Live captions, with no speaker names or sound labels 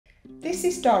This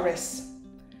is Doris.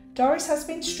 Doris has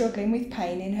been struggling with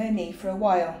pain in her knee for a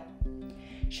while.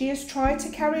 She has tried to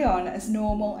carry on as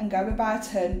normal and go about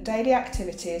her daily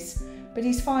activities, but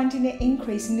is finding it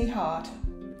increasingly hard.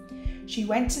 She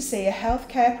went to see a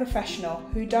healthcare professional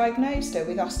who diagnosed her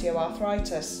with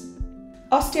osteoarthritis.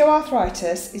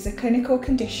 Osteoarthritis is a clinical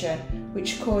condition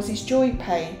which causes joint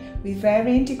pain with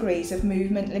varying degrees of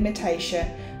movement limitation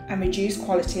and reduced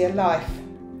quality of life.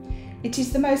 It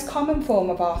is the most common form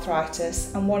of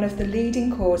arthritis and one of the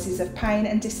leading causes of pain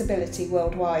and disability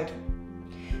worldwide.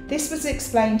 This was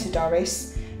explained to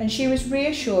Doris, and she was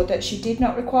reassured that she did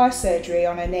not require surgery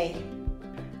on her knee.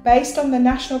 Based on the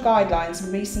national guidelines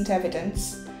and recent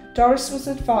evidence, Doris was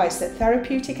advised that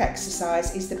therapeutic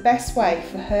exercise is the best way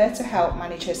for her to help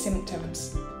manage her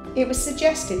symptoms. It was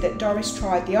suggested that Doris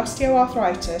tried the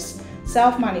Osteoarthritis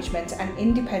Self-Management and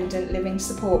Independent Living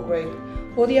Support Group,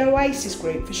 or the OASIS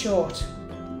group for short.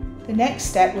 The next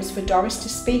step was for Doris to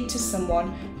speak to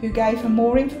someone who gave her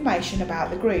more information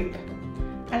about the group,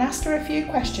 and asked her a few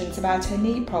questions about her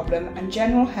knee problem and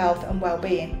general health and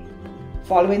well-being.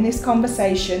 Following this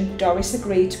conversation, Doris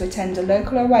agreed to attend a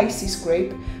local OASIS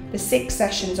group for 6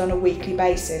 sessions on a weekly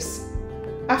basis.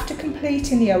 After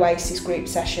completing the OASIS group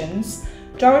sessions,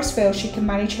 Doris feels she can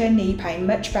manage her knee pain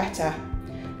much better,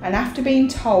 and after being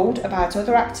told about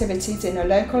other activities in a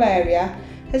local area,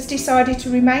 has decided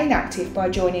to remain active by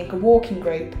joining a walking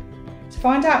group. To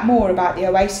find out more about the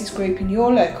OASIS group in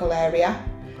your local area,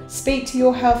 speak to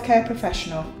your healthcare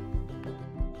professional.